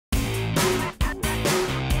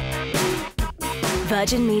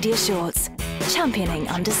Virgin Media Shorts, championing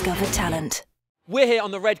undiscovered talent. We're here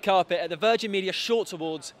on the red carpet at the Virgin Media Shorts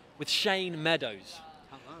Awards with Shane Meadows.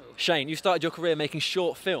 Hello. Shane, you started your career making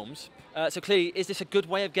short films, so clearly, is this a good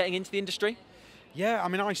way of getting into the industry? Yeah, I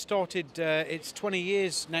mean, I started, it's 20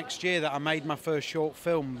 years next year that I made my first short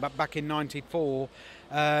film, back in '94.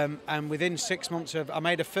 And within 6 months I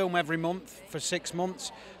made a film every month for 6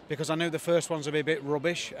 months because I knew the first ones would be a bit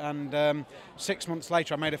rubbish. And 6 months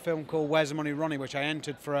later, I made a film called Where's the Money Ronnie, which I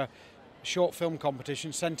entered for a short film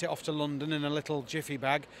competition, sent it off to London in a little jiffy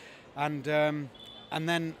bag. And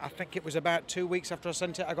then I think it was about 2 weeks after I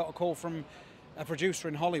sent it, I got a call from a producer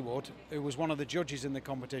in Hollywood who was one of the judges in the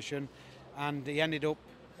competition, and he ended up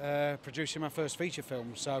producing my first feature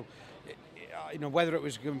film. So, you know, whether it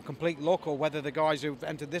was complete luck or whether the guys who've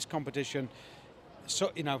entered this competition,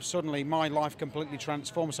 suddenly my life completely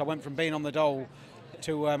transformed. So I went from being on the dole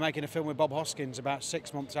to making a film with Bob Hoskins about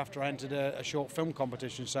 6 months after I entered a short film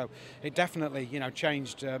competition. So it definitely,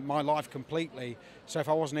 changed my life completely. So if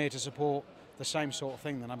I wasn't here to support the same sort of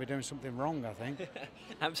thing, then I'd be doing something wrong, I think.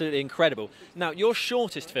 Absolutely incredible. Now, your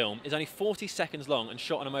shortest film is only 40 seconds long and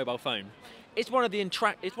shot on a mobile phone. It's one of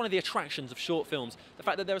the attractions of short films, the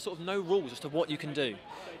fact that there are sort of no rules as to what you can do.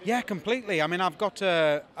 Yeah, completely. I mean, I've got,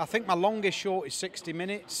 I think my longest short is 60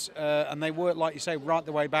 minutes, and they work, like you say, right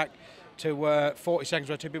the way back to 40 seconds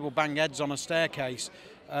where two people bang heads on a staircase.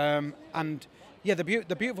 And yeah, the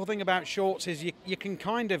beautiful thing about shorts is you can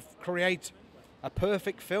kind of create a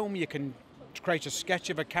perfect film. You can create a sketch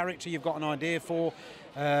of a character you've got an idea for.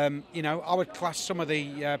 I would class some of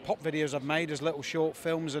the pop videos I've made as little short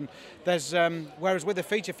films, and there's whereas with a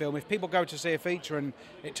feature film, if people go to see a feature and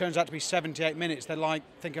it turns out to be 78 minutes, they're like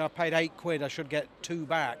thinking, I paid £8, I should get 2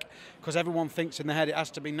 back, because everyone thinks in their head it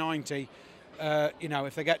has to be 90.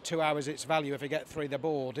 If they get 2 hours, it's value. If they get 3, they're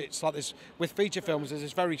bored. It's like this with feature films. There's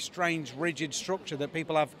this very strange, rigid structure that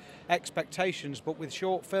people have expectations, but with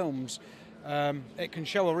short films, it can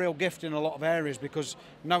show a real gift in a lot of areas, because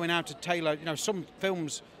knowing how to tailor, some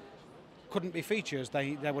films couldn't be features,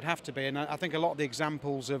 they would have to be, and I think a lot of the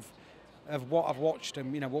examples of what I've watched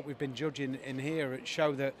and what we've been judging in here, it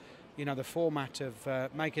show that the format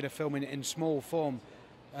of making a film in small form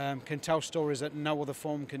can tell stories that no other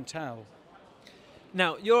form can tell.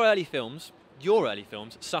 Now, your early films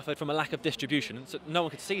suffered from a lack of distribution, so no one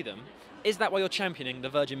could see them. Is that why you're championing the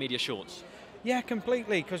Virgin Media Shorts? Yeah,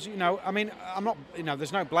 completely. Because I'm not.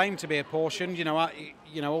 There's no blame to be apportioned.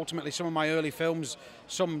 Ultimately, some of my early films,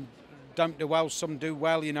 some don't do well, some do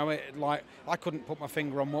well. I couldn't put my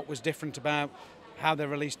finger on what was different about how they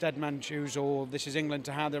released Dead Man Shoes or This Is England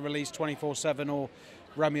to how they released 24/7 or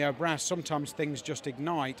Romeo Brass. Sometimes things just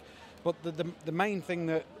ignite. But the main thing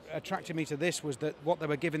that attracted me to this was that what they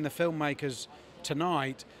were giving the filmmakers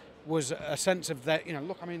tonight was a sense of that,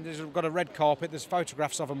 look, I mean, we've got a red carpet, there's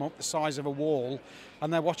photographs of them up the size of a wall,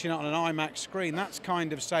 and they're watching it on an IMAX screen. That's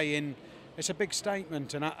kind of saying, it's a big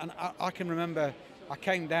statement. And I can remember I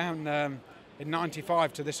came down in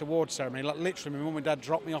 '95 to this award ceremony. Like, literally, my mum and dad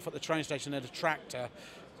dropped me off at the train station at a tractor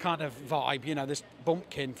kind of vibe, this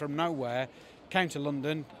bumpkin from nowhere. Came to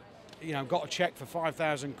London, got a cheque for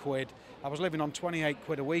 £5,000. I was living on 28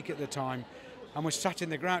 quid a week at the time, and was sat in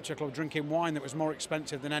the Groucho Club drinking wine that was more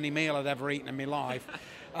expensive than any meal I'd ever eaten in my life.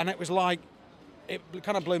 And it was like, it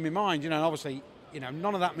kind of blew my mind, obviously,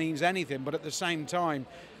 none of that means anything, but at the same time,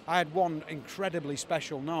 I had one incredibly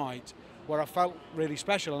special night where I felt really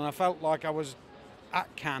special, and I felt like I was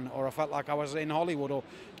at Cannes, or I felt like I was in Hollywood, or,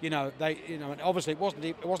 and obviously it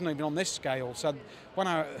wasn't even on this scale. So when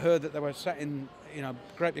I heard that they were setting,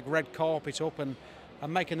 great big red carpet up and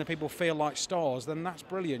making the people feel like stars, then that's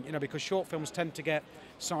brilliant, because short films tend to get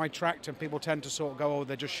sidetracked and people tend to sort of go, oh,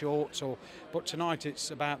 they're just shorts, but tonight it's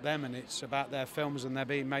about them and it's about their films, and they're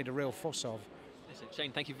being made a real fuss of. Listen,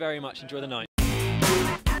 Shane, thank you very much. Enjoy the night.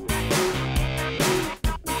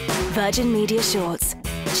 Virgin Media Shorts,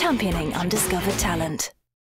 championing undiscovered talent.